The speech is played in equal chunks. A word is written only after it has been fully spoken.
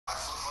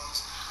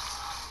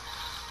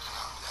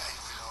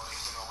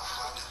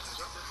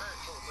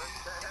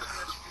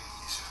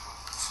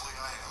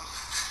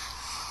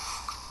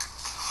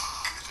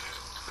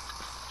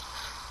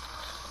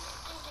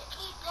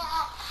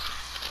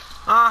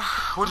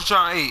What you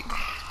trying to eat?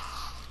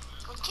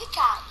 What you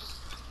trying to eat?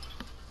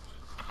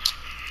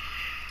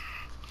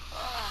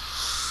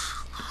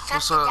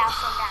 What's Something up? down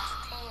from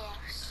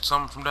downstairs.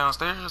 Something from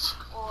downstairs?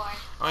 Or,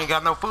 I ain't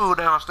got no food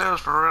downstairs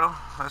for real.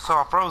 It's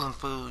all frozen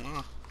food.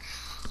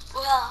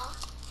 well,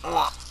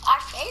 What? our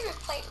favorite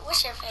place.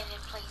 What's your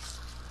favorite place?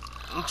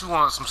 What you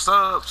want? Some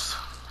subs?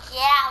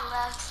 Yeah, I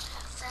love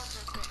subs.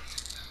 Are good.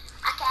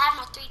 I can add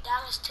my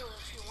 $3 to it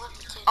if you want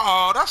me to.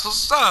 Oh, that's a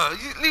sub.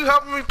 You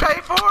helping me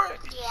pay for it?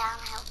 Yeah, I'm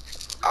helping.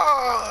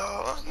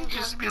 Oh, you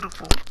just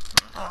beautiful.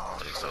 Oh,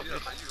 you're so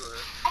beautiful.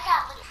 I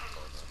gotta look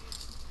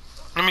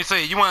for Let me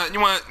see. You want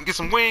to get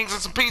some wings and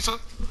some pizza?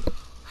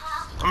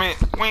 Huh? I mean,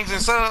 wings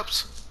and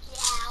subs.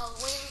 Yeah,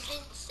 wings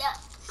and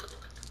subs.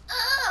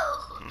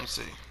 Oh. Let me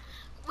see.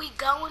 We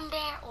going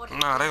there or?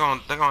 Nah, they gonna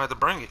have to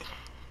bring it.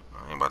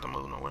 I ain't about to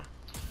move nowhere.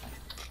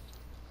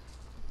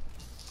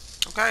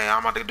 Okay, I'm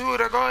about to do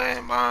it. Go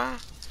ahead, bye.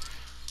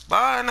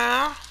 Bye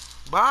now.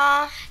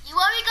 Bye. You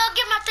want me to go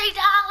get my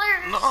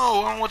 $3? No,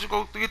 I don't want you to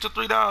go get your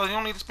 $3. You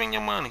don't need to spend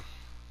your money.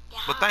 Yeah.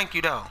 But thank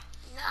you though.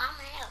 No, I'm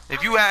gonna help.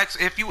 If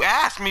you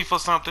ask me for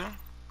something,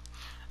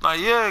 like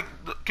yeah,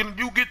 can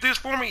you get this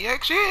for me?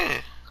 Heck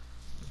yeah.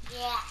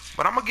 Yeah.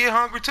 But I'm gonna get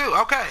hungry too.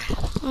 Okay.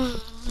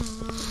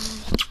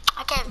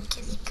 I can't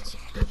kiss you because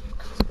you're.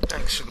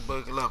 Thanks, Sugar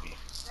Bug. I love you.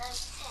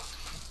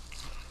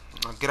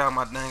 Now get out of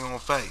my dang on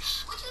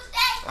face. What you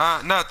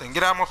say? Nothing.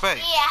 Get out of my face.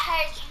 Yeah, I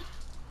heard you.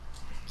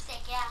 You said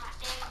get out of my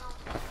face.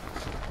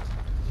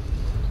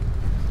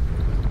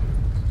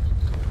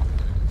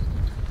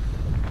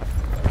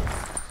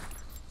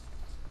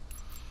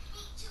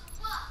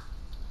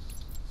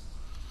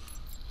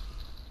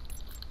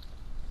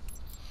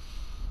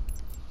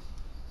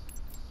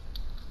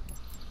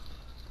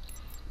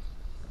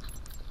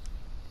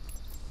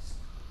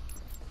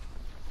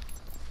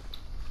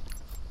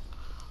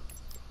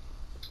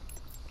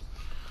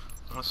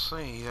 Let's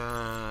see.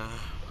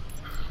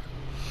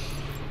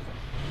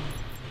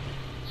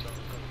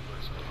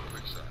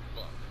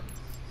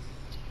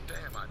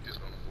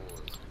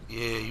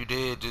 Yeah, you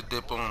did just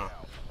dip on him.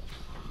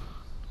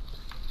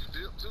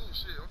 You dip too,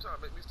 shit. I'm trying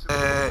to make me tip.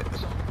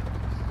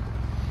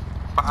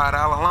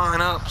 $5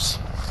 lineups.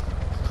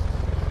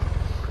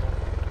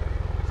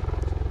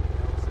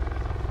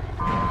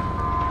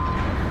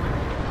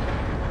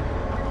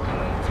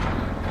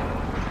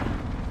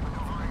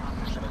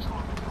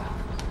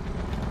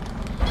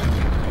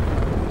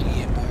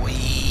 Yeah, boy.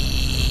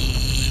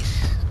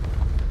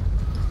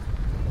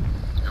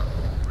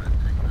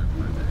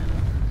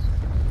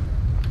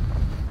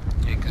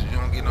 Yeah, 'cause you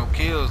don't get no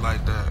kills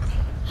like that.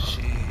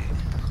 Shit.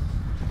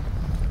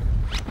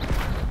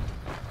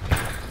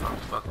 I'm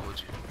fucking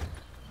with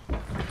you.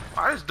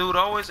 Why this dude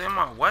always in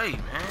my way,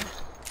 man?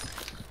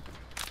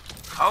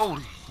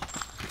 Cody.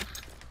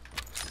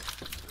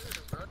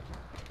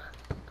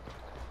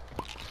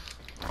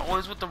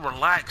 Always with the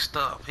relax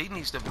stuff. He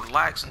needs to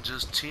relax and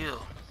just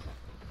chill.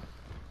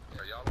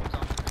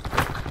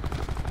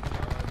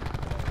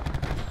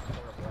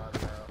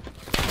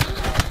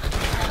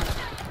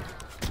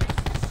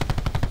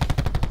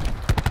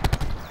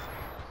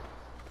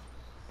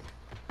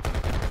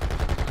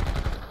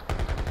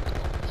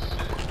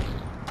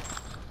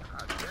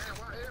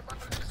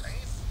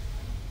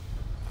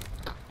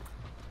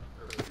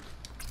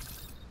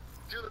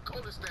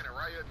 Standing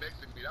right here next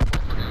to me. That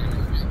motherfucker ain't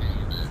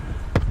man.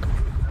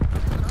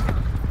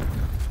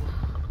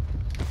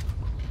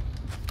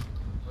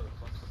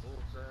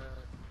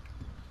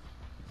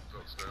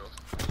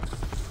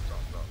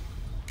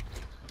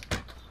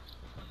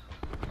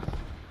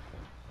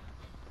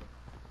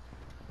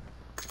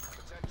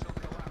 Potential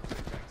collapse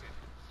detected.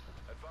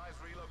 Advise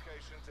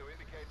relocation to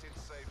indicated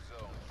safe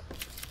zone.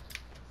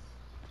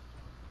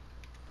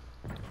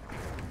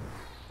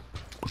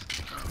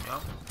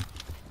 Yep.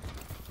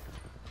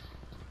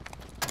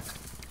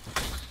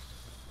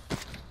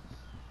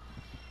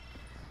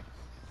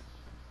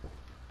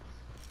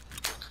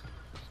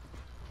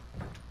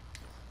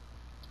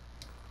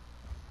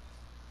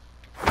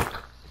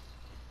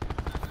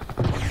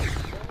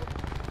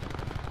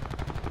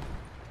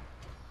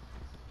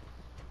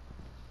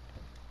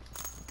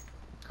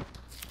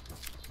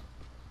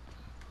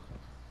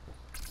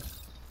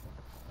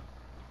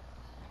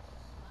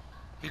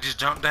 He just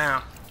jumped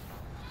down.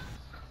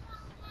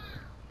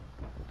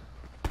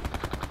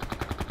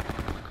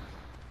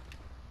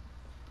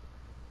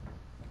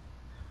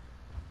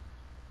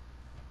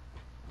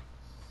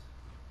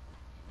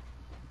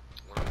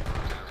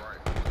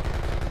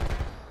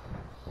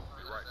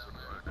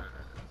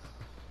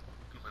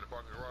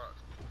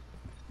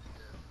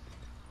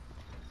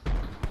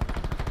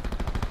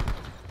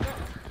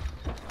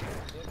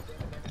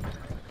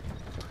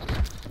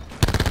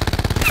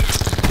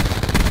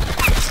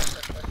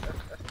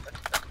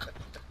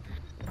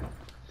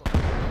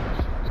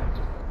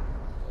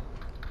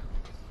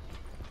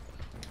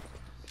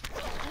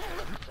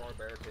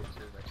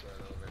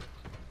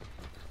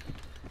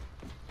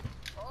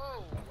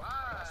 Oh, wow.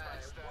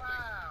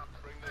 Wow.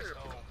 Bring this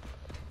home.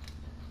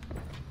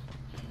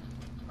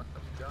 I'm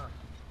done.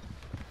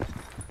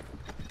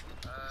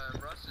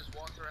 Right.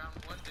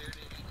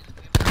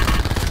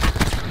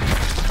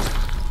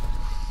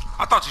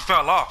 thought you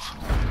fell off.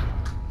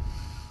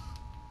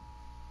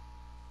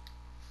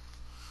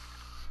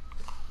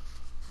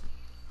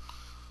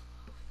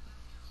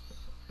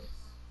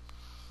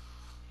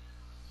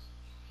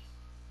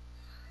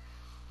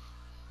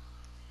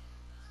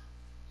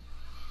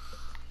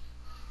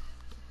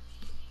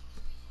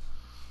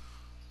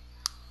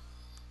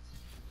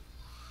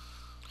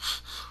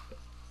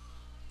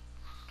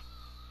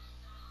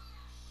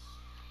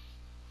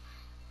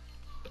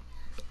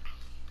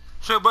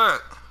 Shake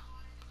bucket.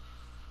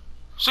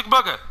 Shake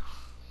bucket.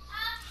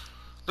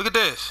 Look at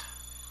this.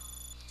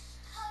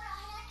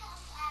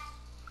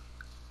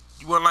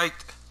 You want like?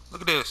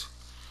 Look at this.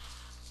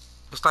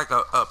 It's like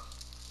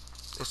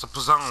it's a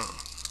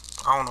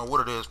pizzone. I don't know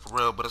what it is for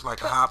real, but it's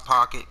like a hot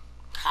pocket.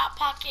 Hot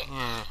Pocket.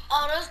 Yeah.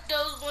 Oh,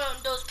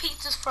 those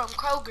pizzas from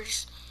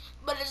Kroger's,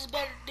 but it's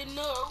better than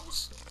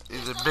those.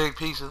 Is it big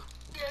pizza?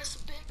 Yeah, it's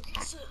a big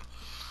pizza.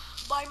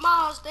 By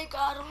Miles, they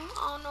got them.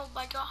 I don't know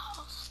by your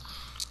house.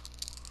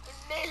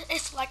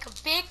 It's like a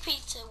big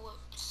pizza with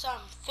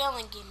some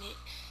filling in it.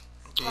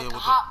 Yeah, like with a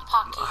Hot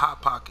Pocket. A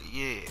hot pocket,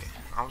 yeah.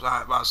 I was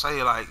about to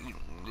say, like,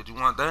 did you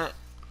want that?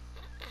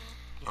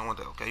 You don't want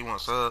that? Okay, you want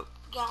a sub?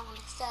 Yeah, I want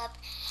a sub.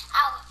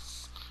 I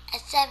was a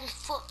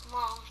 7-foot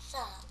long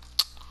sub.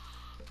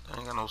 I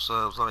ain't got no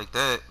subs like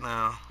that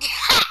now.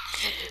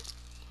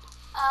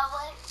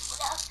 What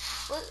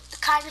else? What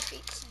kind of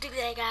feet do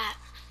they got?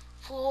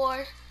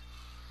 4.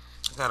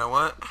 Got a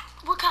what?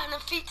 What kind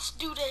of feet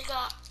do they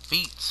got?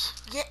 Feet.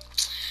 Yeah,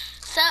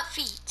 sub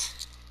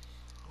feet.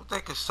 What the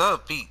heck is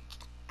sub feet?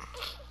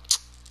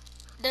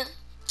 Give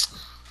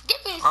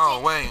me a Oh,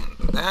 six. wait.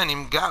 They ain't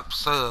even got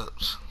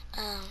subs.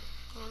 They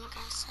don't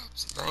got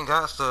subs. They ain't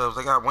got subs.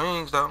 They got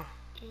wings, though.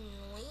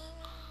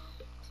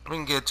 We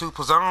can get 2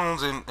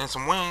 pizzones and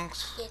some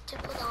wings. Yeah, 2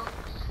 put on.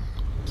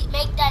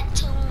 Make that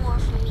 2 more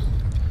for me.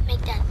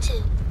 Make that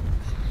 2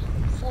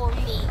 for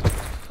me.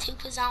 2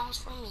 pizzones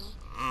for me.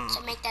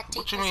 So make that 2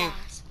 What you mean?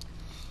 pizzones.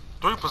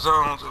 3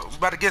 pizzones. We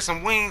about to get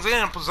some wings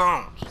and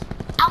pizzones.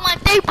 I want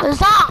 3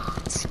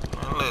 pizzones.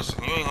 Man,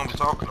 listen, you ain't gonna be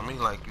talking to me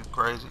like you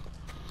crazy.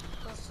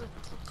 What's the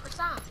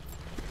pizzones?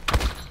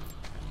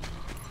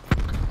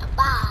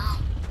 Bye.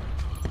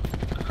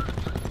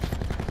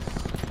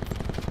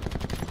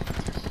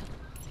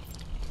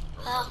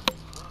 Well,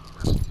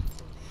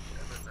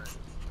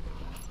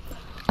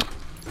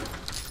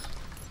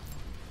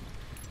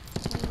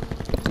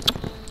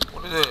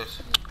 What is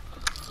this?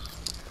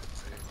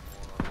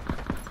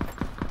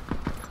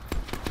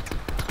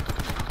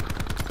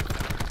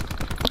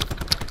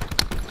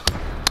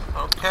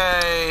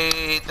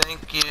 Okay,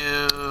 thank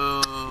you.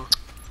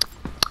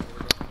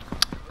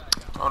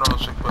 Hold on,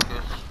 Sick Bucket.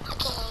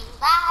 okay,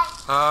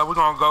 bye. We're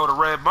gonna go to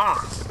Red Barn.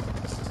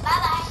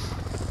 Bye-bye.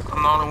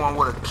 I'm the only one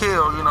with a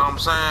kill, you know what I'm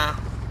saying?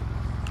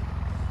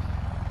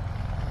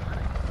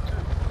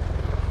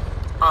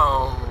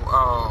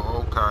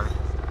 Oh, okay.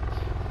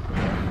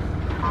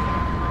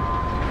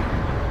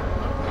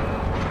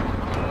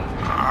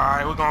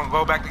 Alright, we're gonna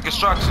go back to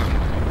construction.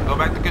 Go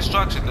back to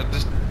construction to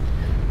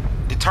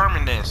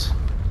determine this.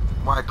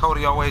 Why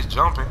Cody always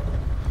jumping.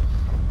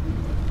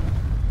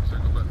 So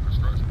go back to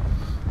construction.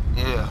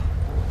 Yeah.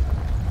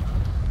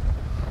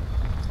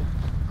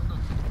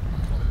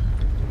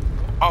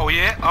 Oh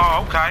yeah?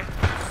 Oh, okay.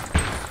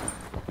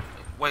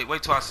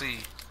 Wait till I see you.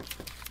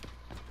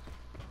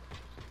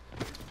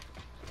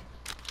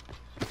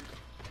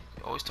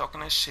 You always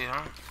talking that shit,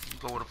 huh? You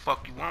go where the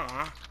fuck you want,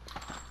 huh?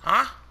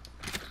 Huh?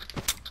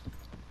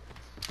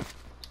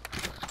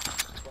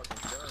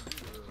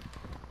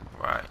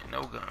 Right,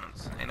 no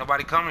guns. Ain't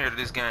nobody come here to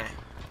this game.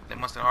 They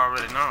must have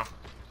already known.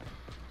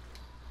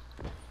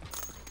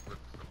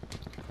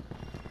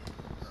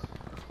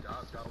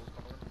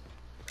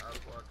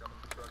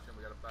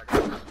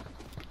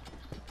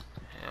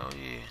 Hell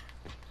yeah.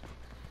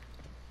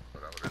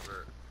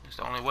 It's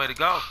the only way to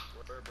go.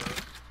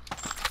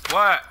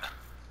 What?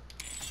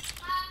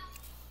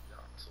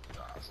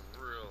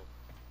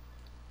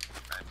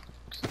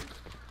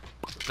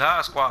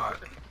 God Squad.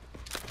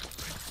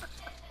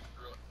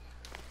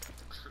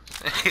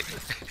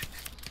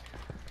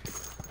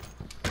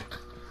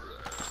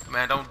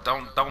 Man,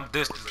 don't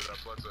diss.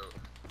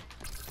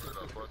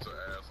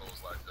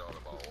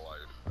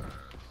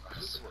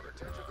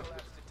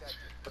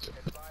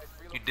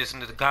 You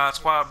dissing the God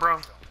Squad, bro?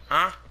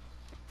 Huh?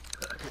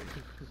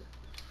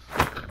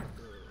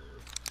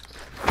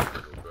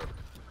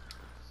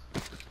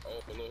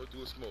 Oh, hello,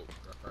 do a smoke.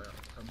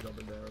 I'm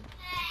jumping down.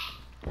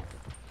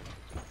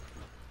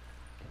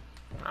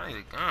 I need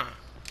a gun.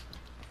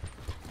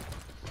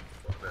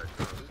 Fuck that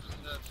gun. Let's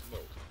just have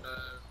smoke.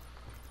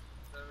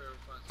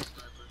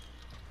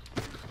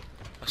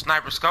 A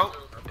sniper scope?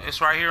 It's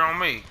right here on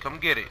me. Come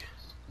get it.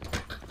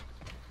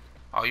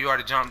 Oh, you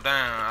already jumped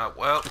down.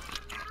 Well,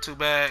 too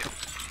bad.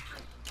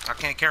 I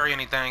can't carry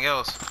anything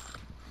else.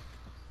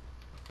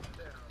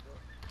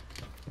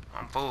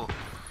 I'm full.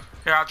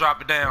 Here, I'll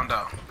drop it down,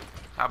 though.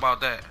 How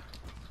about that?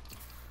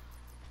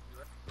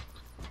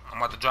 I'm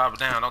about to drop it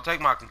down. Don't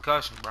take my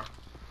concussion, bro.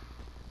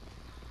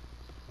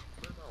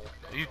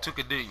 You took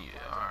it, didn't you?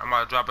 Alright, I'm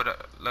about to drop it.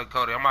 Look,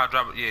 Cody, I'm about to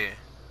drop it. Yeah.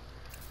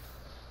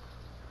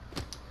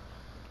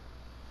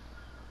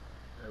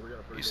 Yeah, we got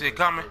a pretty You good see it way to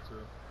coming? go, too.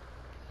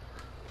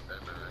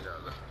 Hey, man, I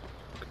got it.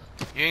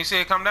 You ain't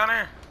see it come down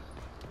there?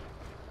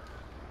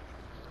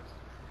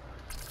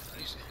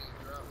 You see-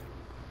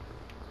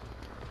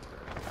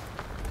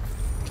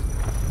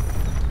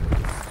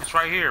 It's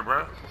right here,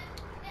 bro.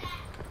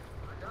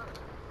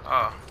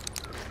 Oh.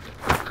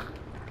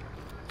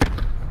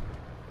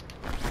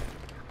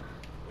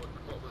 What the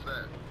fuck was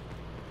that?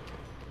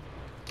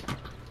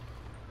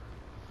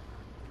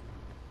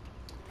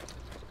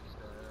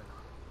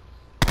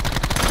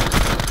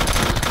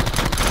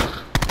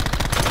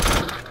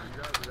 You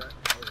guys are that?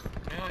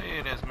 Oh, Hell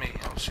yeah, that's me.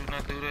 I was shooting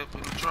that dude up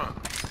in the truck.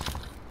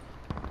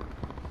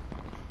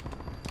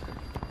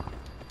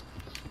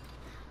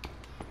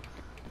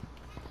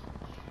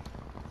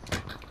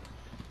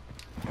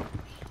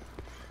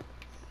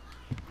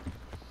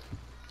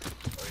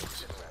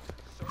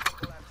 Circle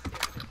collapse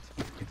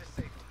imminent. Get to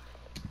safety.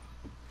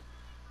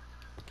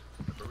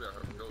 but we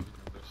got to go. You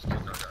can just stick our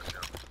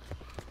goddamn.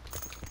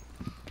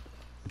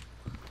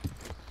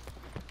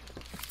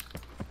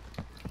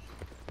 I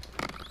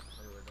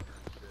really don't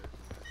have shit.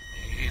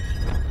 Me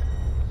either.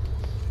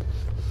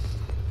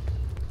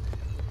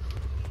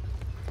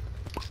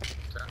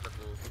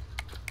 Tactical.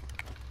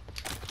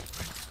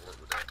 Work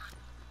with that.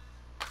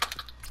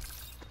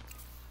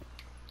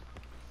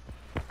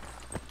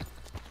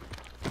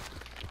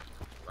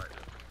 Like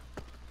that.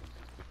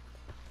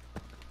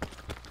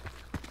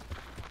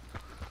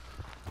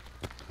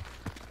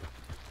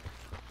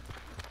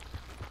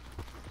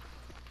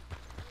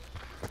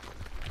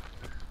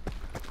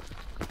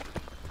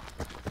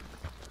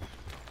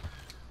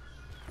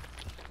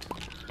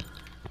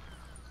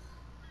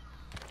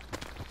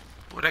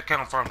 Where that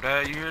come from,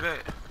 Dad? You hear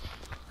that?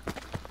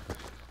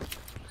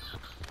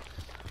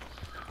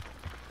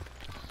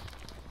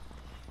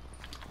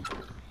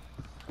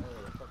 Oh,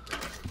 the fuck they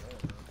got me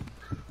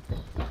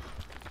going, man.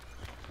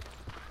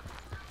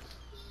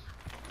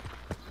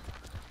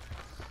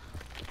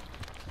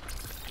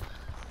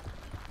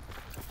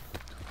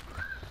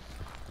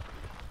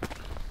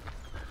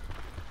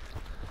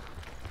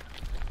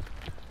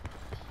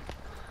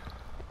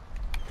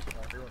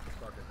 Oh, they went to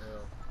fucking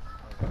hell. I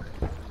was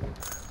like,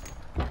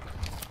 yeah,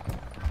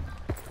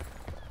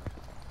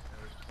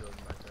 there's a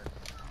building right there.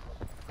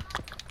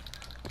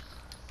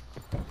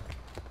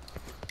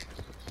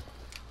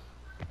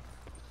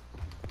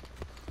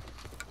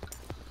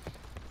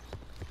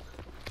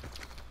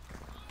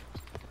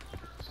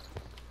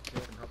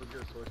 Jordan, help us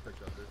get a source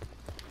picked up, dude.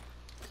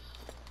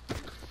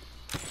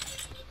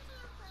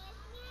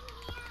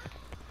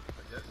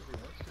 I guess if he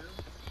wants to.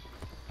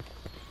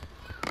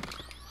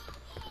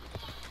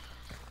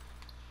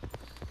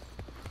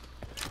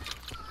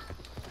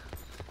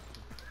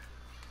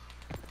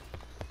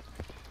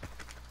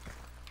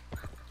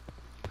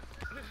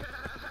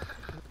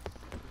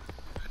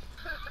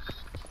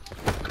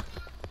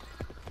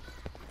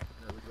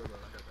 Yeah, we go, bro. I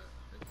got that.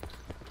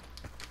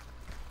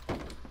 Thank you.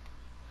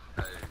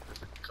 Hey,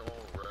 come on,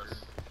 Russ.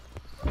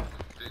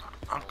 Dick.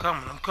 I'm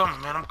coming,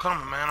 man. I'm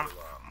coming, man.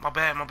 My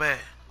bad. I'm on my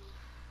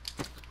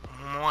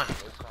way. No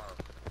car.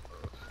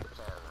 No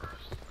car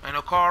runs. Ain't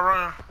no car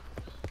running.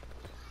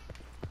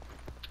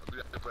 We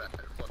got to put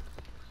that fuck.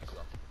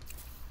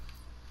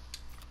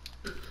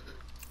 Yeah,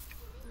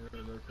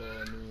 they're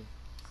calling me.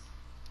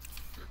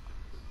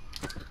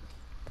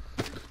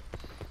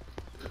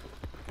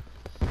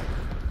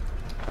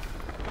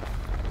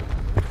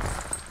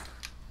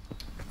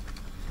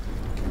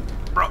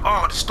 Bro,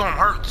 oh, the storm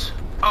hurts.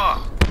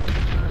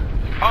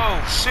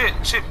 Oh,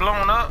 shit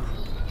blown up.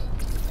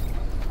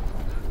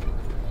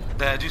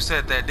 Dad, you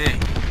said that,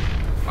 didn't you?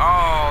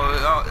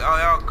 Oh,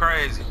 y'all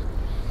crazy.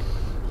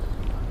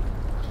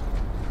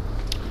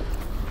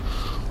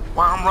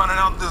 Why I'm running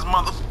out this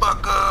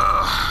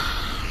motherfucker?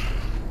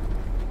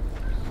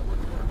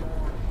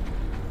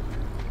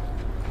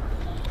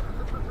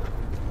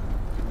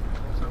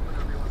 Also, we're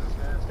gonna be on this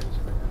gas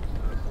station, man.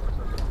 Of course,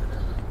 I'm fucking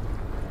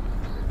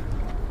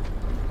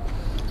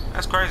in.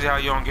 That's crazy how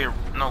you don't get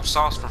no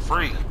sauce for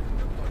free. The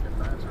fucking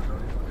bastards don't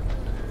even fucking know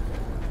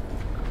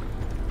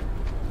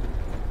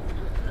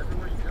it.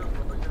 Everywhere you go,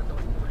 bro, you gotta pay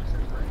like 40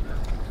 cents for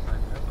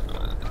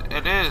anything.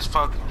 It is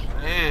fucking,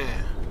 yeah.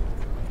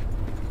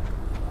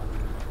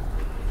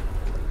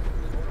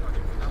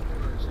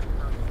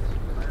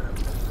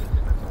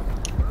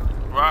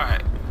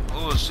 Right.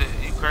 Bullshit.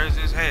 You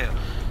crazy as hell.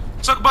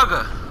 Chuck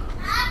Bugger.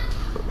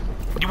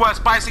 You want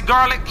spicy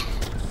garlic?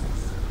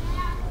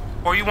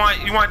 Or you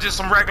want just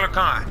some regular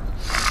kind?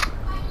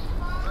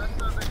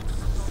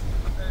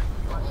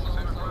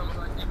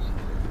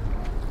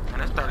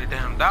 And that's $30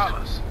 damn.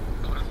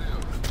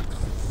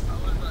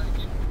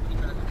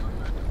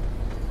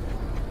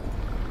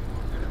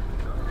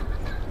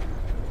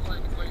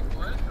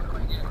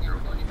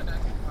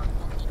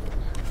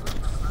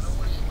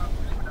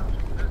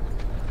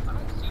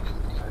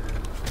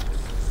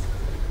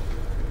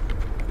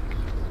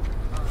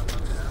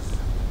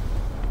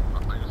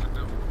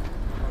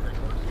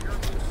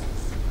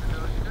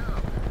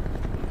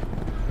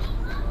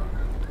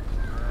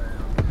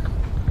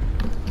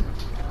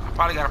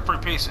 Probably got a free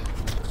pizza.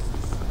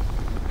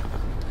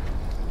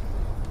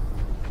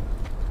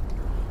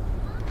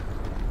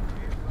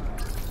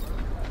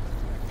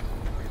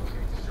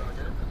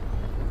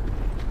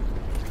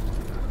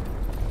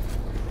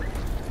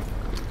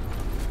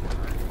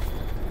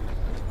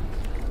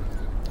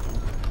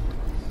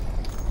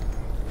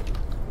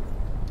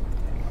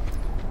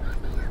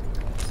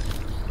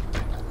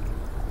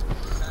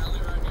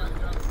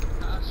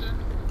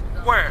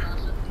 Where?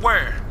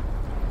 Where?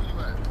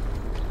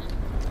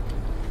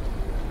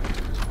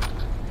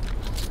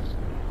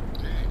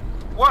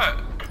 What?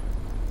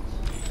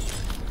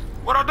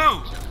 What I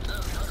do?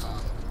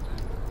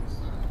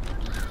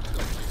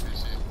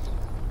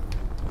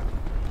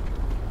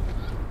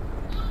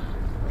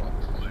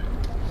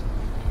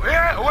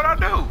 Yeah, what I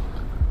do?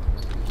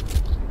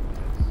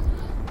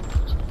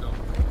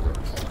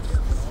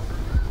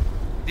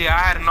 Yeah, I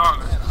had an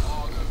auger.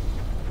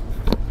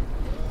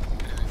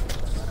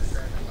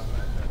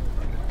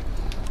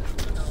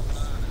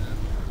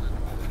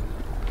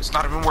 It's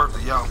not even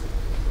worth it, yo.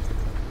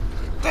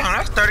 Damn,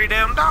 that's $30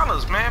 damn,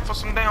 man, for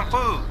some damn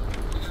food.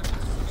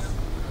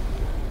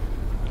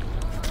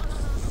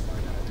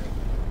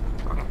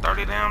 Fucking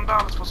 $30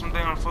 damn for some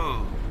damn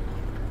food.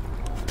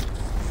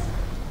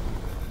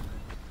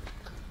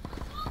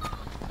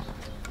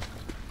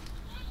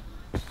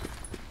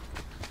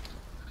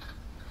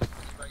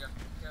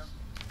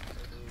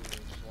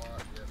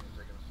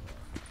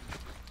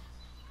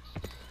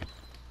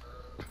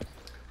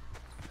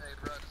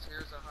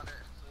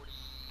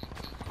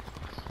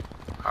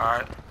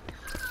 Alright.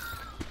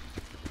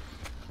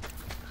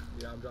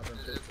 Yeah, I'm dropping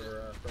shit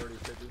for 30,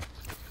 50.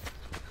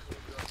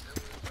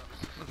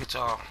 Look at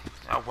y'all.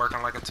 Y'all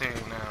working like a team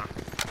now.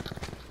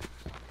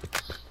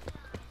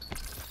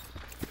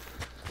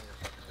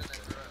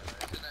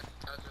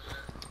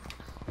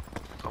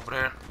 Over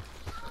there.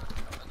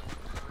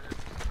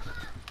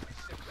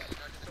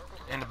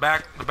 In the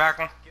back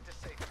one.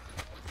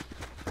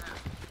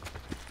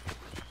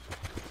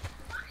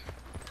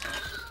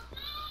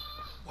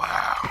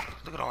 Wow.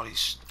 Look at all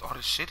this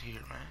shit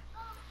here, man.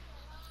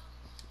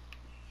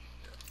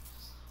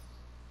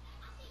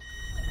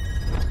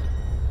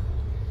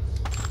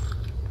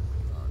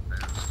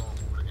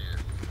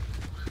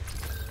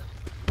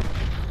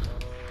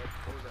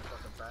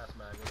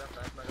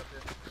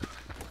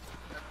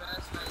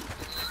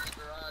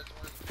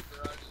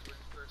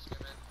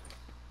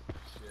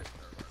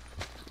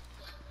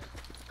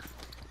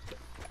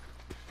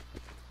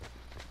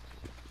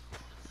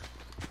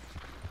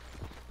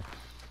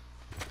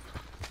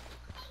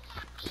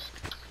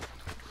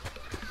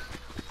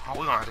 Oh,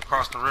 we're gonna have to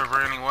cross the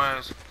river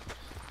anyways.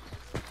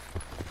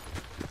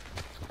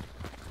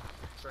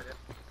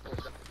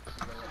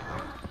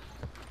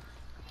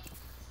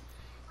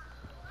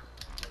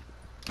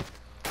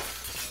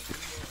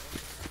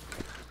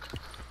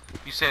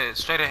 You said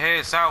straight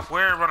ahead, south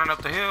where? Running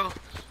up the hill?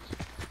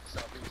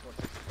 Southeast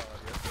 165,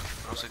 yeah.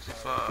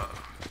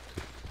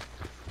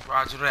 165.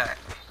 Roger that.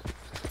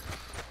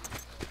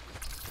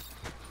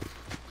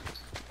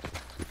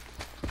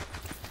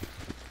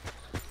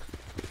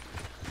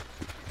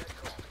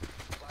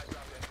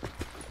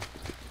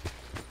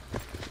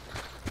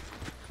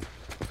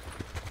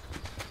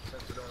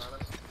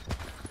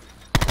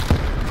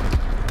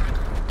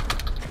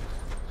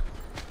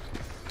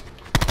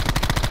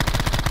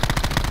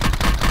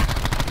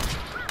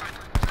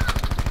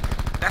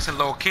 That's a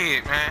little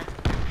kid, man.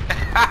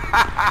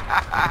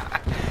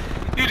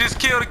 You just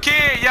killed a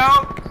kid,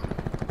 yo.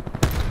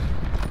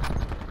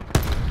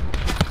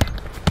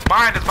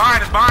 Behind us,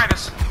 behind us, behind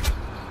us.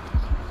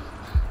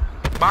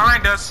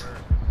 Behind us.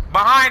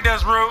 Behind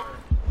us, Rue.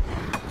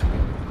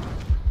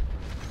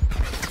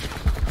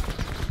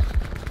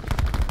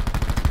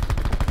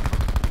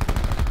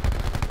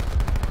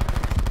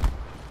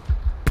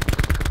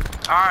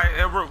 Alright,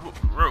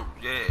 Rue,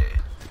 yeah.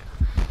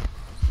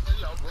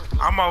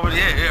 I'm over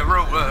there, yeah,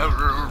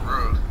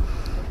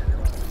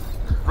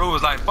 Rue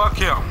was like, fuck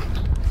him.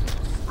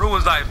 Rue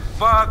was like,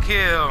 fuck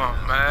him,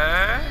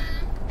 man.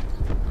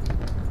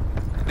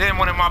 Then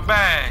one in my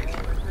bag.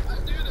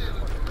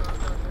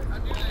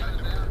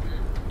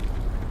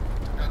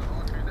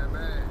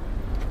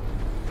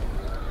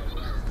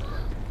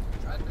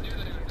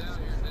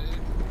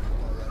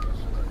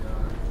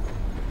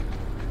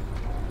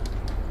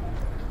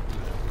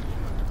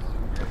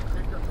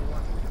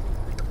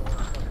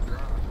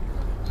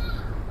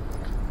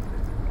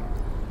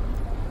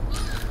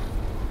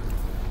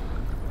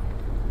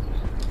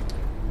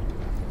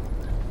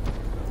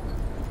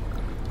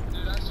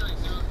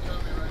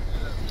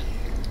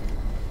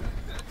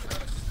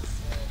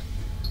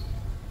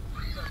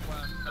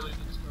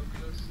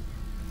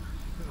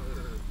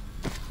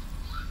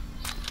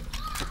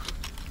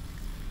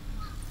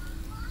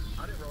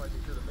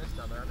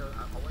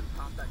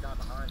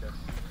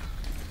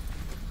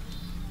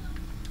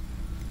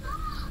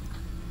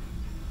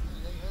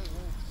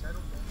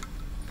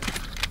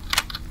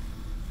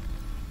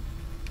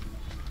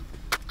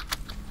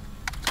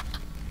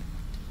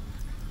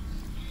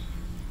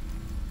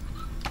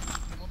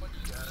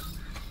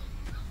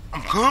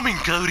 coming,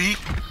 Cody.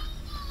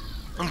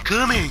 I'm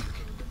coming.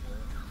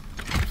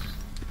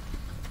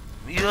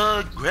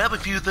 Yeah, grab a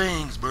few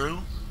things, bro.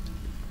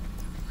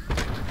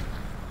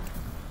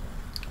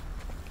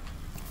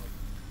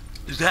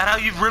 Is that how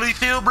you really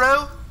feel,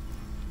 bro?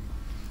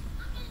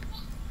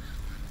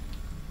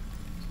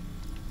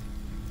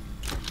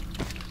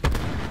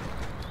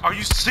 Are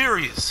you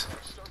serious?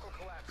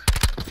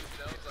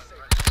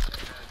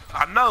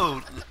 I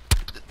know.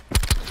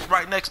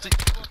 Right next to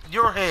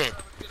your head.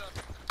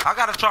 I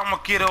gotta try my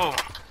kid on.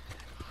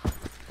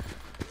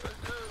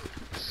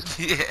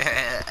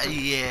 Yeah,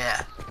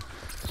 yeah.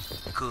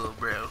 Cool,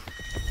 bro.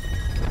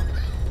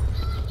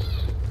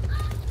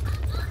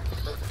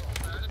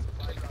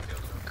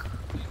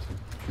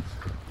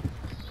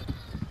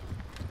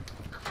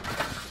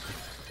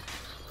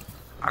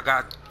 I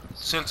got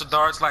sensor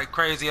darts like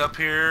crazy up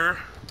here.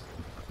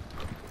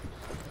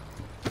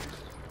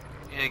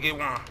 Yeah, get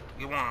one.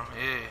 Get one.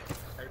 Yeah.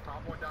 Hey,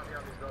 pop one down here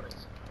on these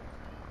buildings.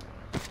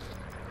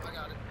 I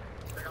got it.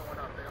 They got one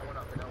up. They got one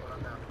up. They got one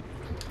up now.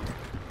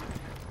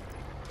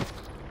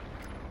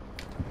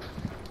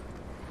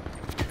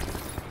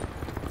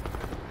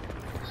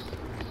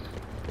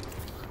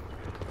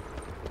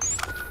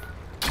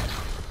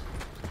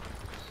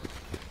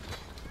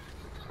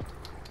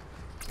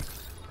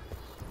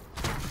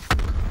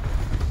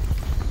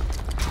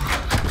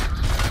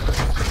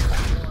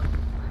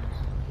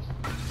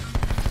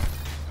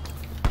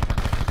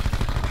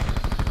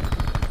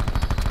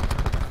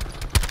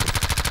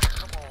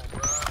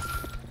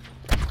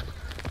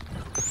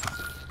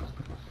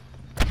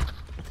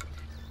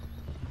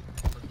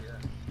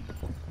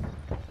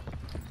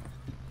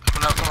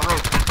 Coming up on the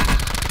road.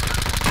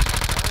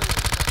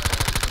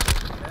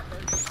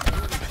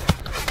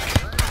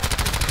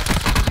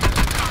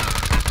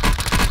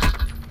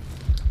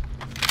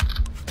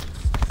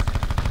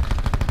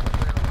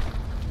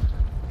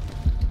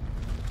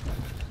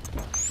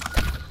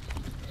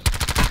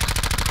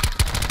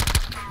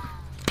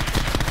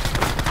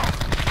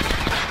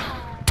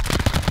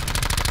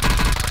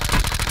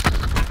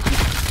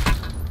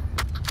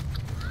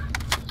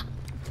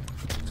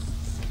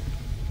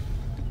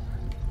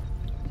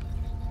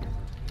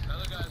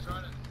 Other guy's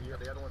running. Yeah,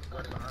 the other one's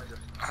running behind you.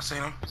 I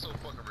seen him. He's so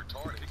fucking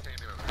retarded. He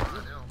can't even find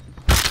him.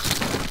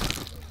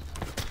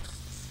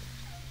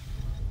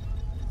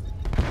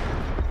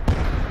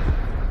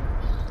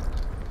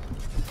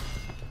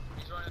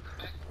 He's running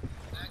back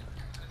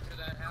into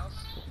that house.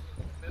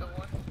 Middle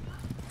one.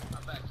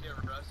 I'm back here,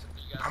 Russ.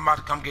 If you guys. I'm about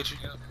to come get you.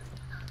 Yep.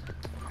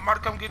 I'm about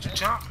to come get you,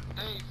 chump.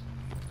 Hey,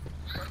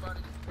 what buddy?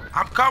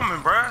 I'm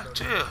coming, bruh.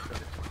 Chill.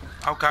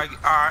 Okay,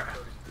 alright.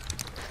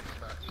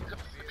 You come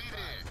see me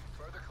then.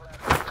 Further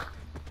collateral.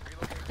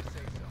 Relocate to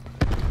safe zone.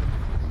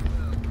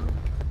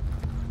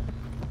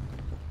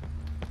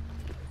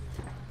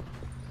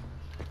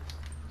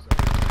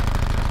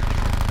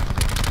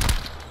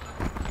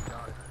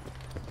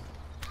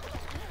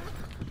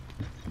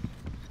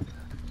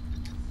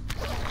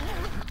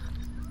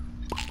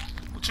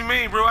 What you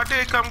mean, bro? I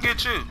did come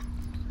get you.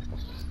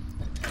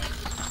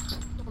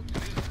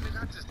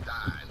 Nigga, I just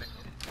died.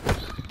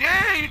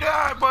 Yeah, you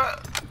died,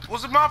 but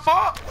was it my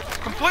fault?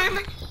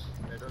 Completely?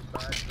 Hey, those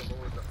bags, the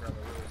lowers up around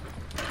the wheels.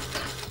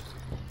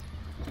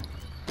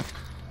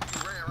 You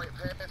ran right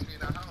past me in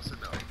the house and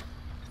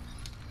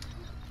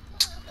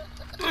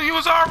Dude, you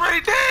was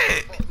already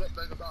dead. Fuck that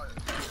thing about it.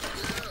 Yeah.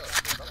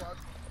 That's why I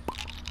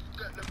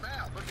got the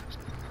map.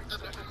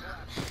 Look at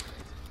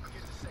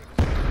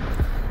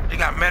They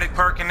got medic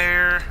perk in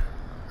there.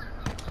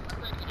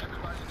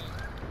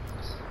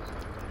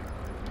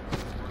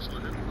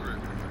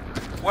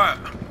 What?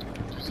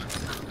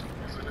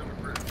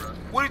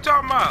 What are you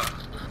talking about?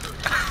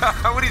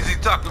 What is he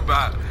talking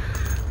about?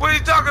 What are you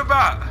talking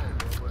about?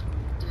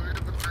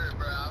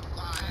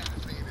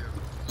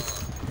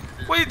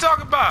 What are you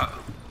talking about?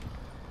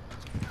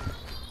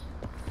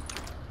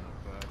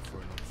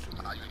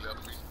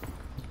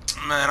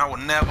 Man, I would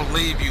never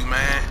leave you,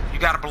 man. You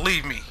gotta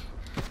believe me.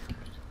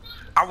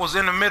 I was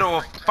in the middle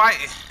of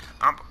fighting.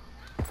 How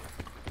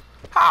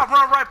I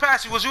run right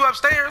past you? Was you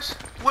upstairs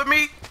with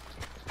me?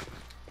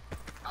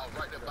 I was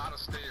right there by the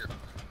stairs.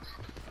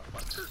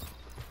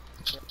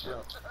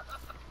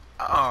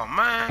 Oh,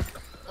 man.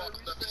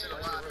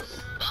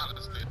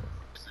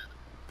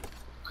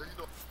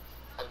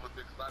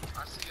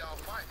 I see y'all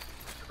fight,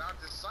 and I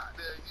just sat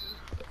there.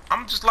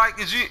 I'm just like,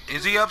 is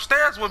he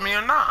upstairs with me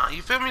or not?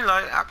 You feel me?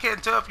 Like, I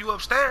can't tell if you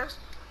upstairs.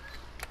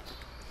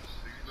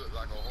 You look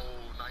like a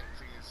whole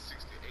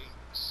 1968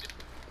 shit.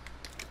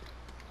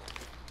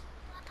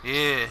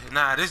 Yeah,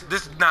 nah, this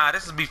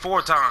is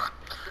before time.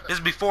 This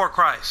is before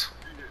Christ.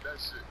 You did that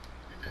shit.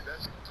 You did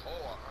that shit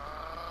hard.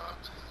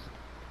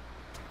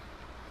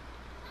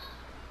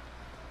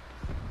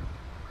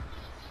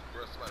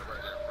 Bro, somebody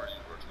right there for you.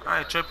 Bro, I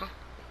ain't tripping.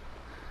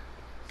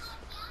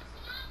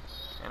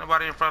 Ain't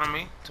nobody in front of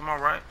me. To my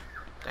right.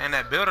 They in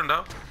that building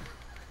though.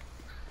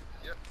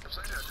 Yeah, I'm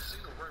saying I just seen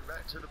him run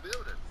back to the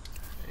building.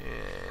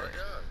 Yeah. Right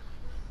there.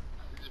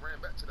 He just ran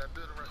back to that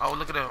building right Oh,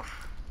 look at them.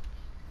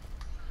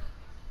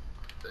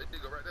 That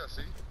nigga right there,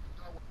 see?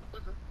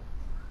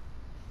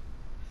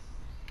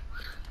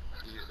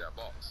 He hit that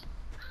box.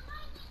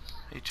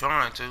 He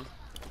trying to.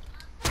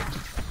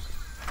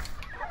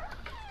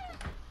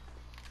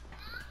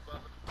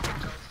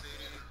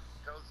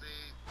 Cozy.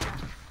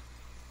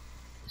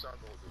 What y'all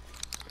gonna do?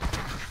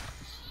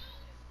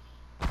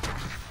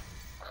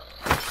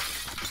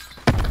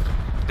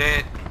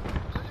 Dead.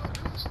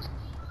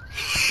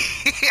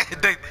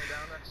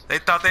 they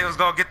thought they was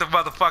gonna get the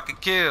motherfucking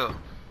kill.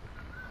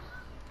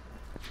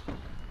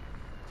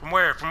 From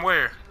where? From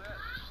where?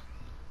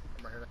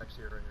 I'm right here next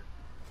to you, right here.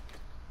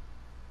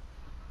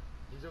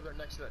 He's over there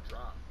next to that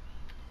drop.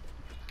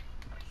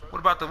 What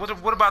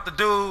about the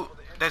dude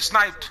that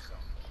sniped?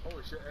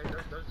 Holy shit! Hey,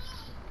 there's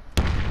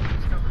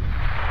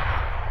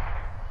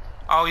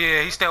Oh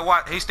yeah, he's still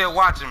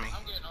watching me.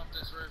 I'm getting off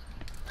this roof.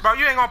 Bro,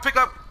 you ain't gonna pick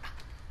up.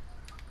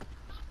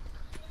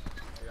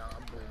 yeah,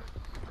 I'm cool.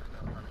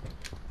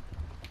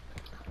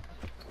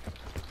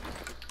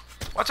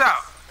 Watch out!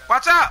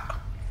 Watch out!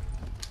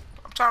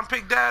 I'm trying to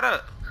pick that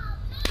up.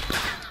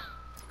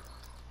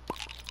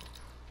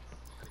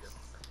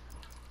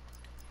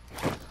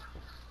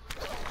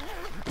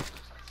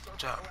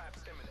 Watch out.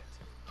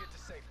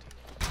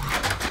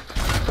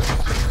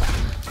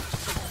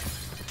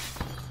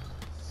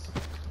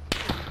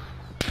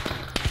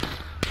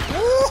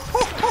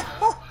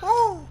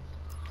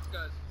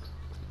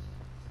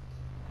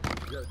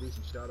 You got a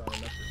decent shot on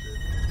him, that's for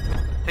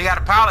sure. He got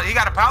a pallet. He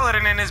got a pallet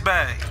in his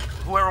bag.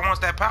 Whoever wants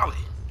that pallet.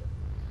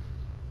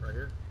 Right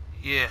here?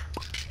 Yeah.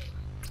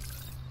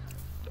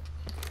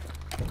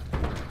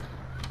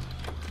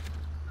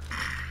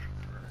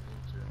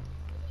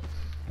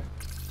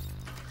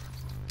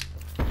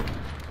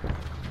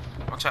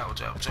 Watch out,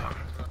 watch out, watch out.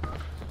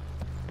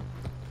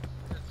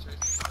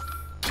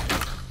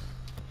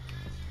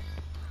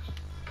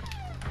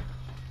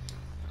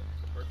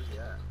 Where's he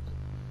at?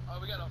 Oh,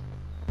 we got a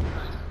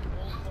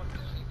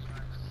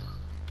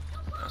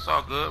That's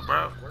all good,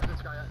 bro. Where's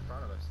this guy at in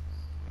front of us?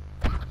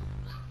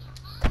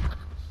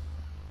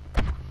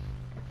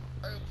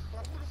 Hey,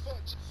 who the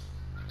fuck?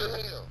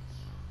 The hell?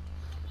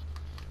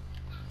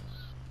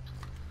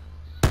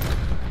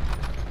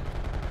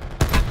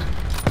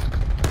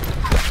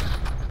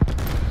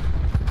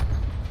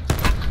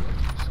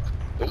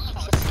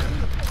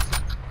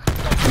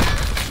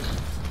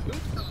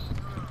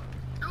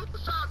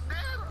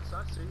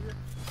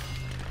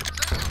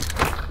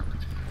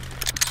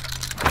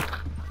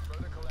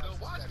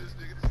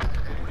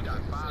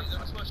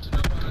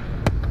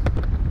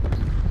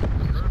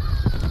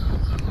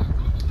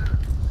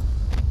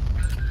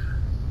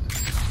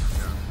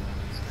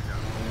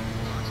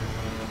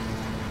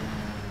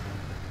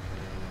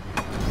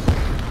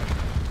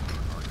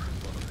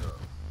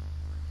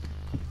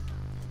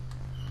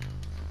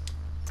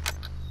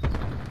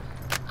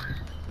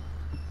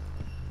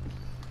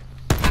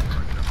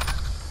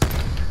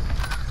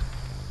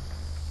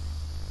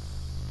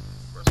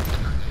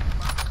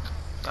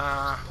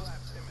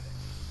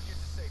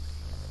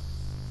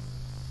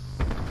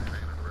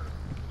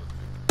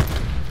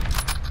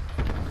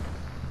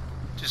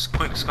 Just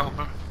quick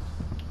scoping.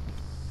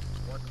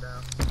 One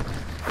down.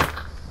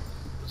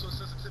 What's your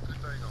sensitivity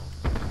thing on?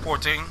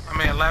 14. I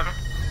mean 11.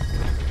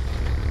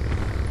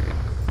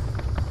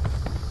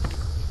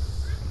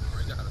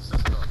 You got a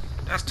system on.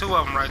 That's two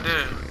of them right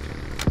there.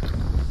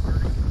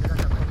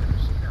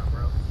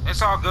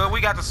 It's all good. We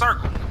got the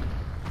circle.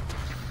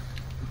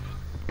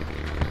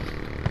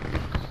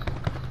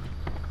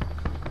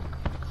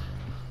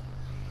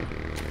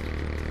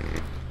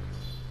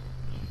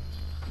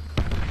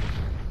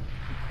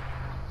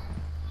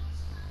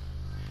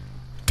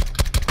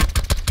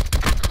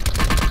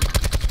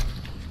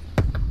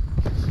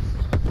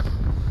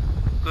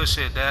 Good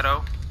shit,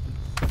 Dado.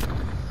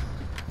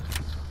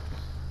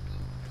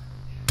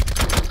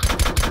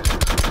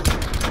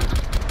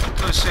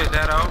 Good shit,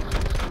 Dado.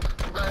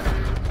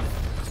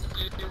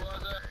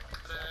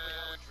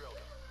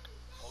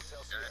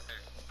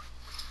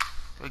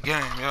 Good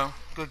game, yo.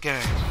 Good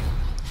game.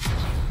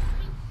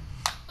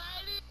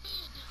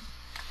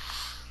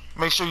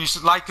 Make sure you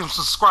like and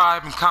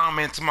subscribe and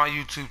comment to my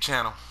YouTube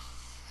channel.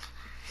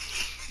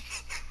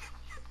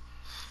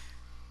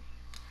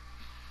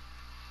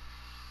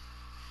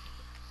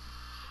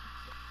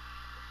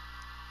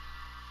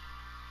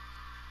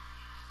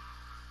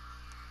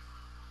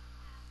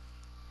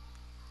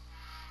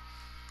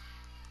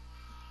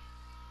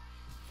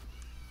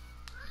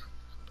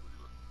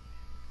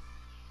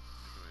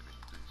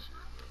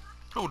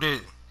 Who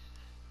did?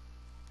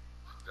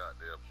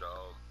 Goddamn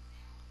dog.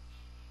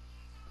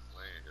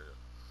 Laying here.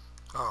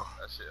 Oh,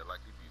 That shit like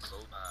he be so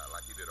tired,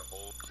 like he did a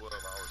whole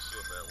 12-hour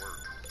shift at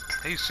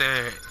work. he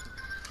said.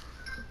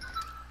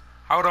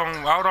 Hold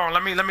on.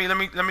 Let me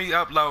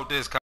upload this.